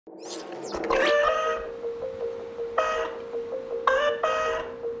Hey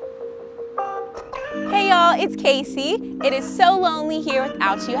y'all, it's Casey. It is so lonely here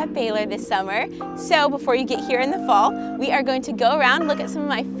without you at Baylor this summer. So before you get here in the fall, we are going to go around and look at some of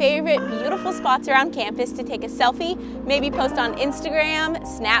my favorite beautiful spots around campus to take a selfie, maybe post on Instagram,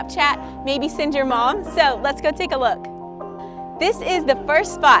 Snapchat, maybe send your mom. So let's go take a look. This is the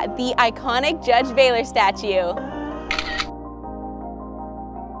first spot, the iconic Judge Baylor statue.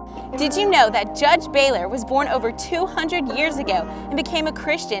 Did you know that Judge Baylor was born over 200 years ago and became a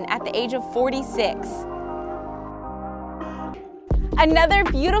Christian at the age of 46? Another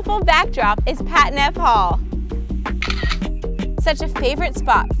beautiful backdrop is Neff Hall. Such a favorite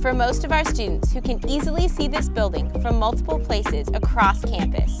spot for most of our students who can easily see this building from multiple places across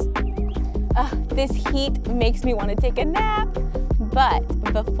campus. This heat makes me want to take a nap, but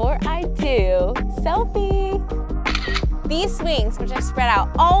before I do, selfie! These swings, which are spread out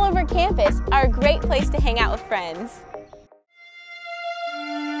all over campus, are a great place to hang out with friends.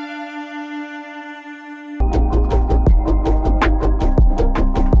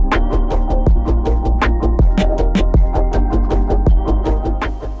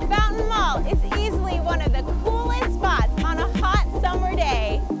 Fountain Mall is easily one of the coolest spots on a hot summer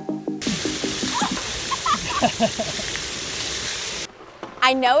day.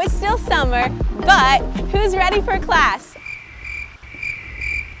 I know it's still summer, but who's ready for class?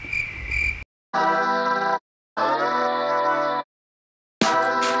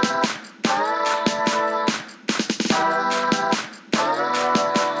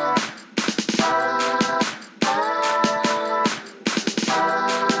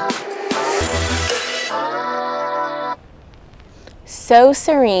 So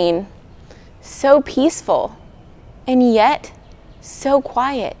serene, so peaceful, and yet so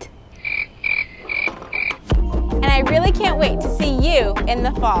quiet. And I really can't wait to see you in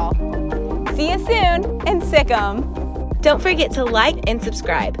the fall. See you soon and sick 'em. Don't forget to like and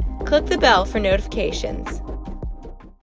subscribe. Click the bell for notifications.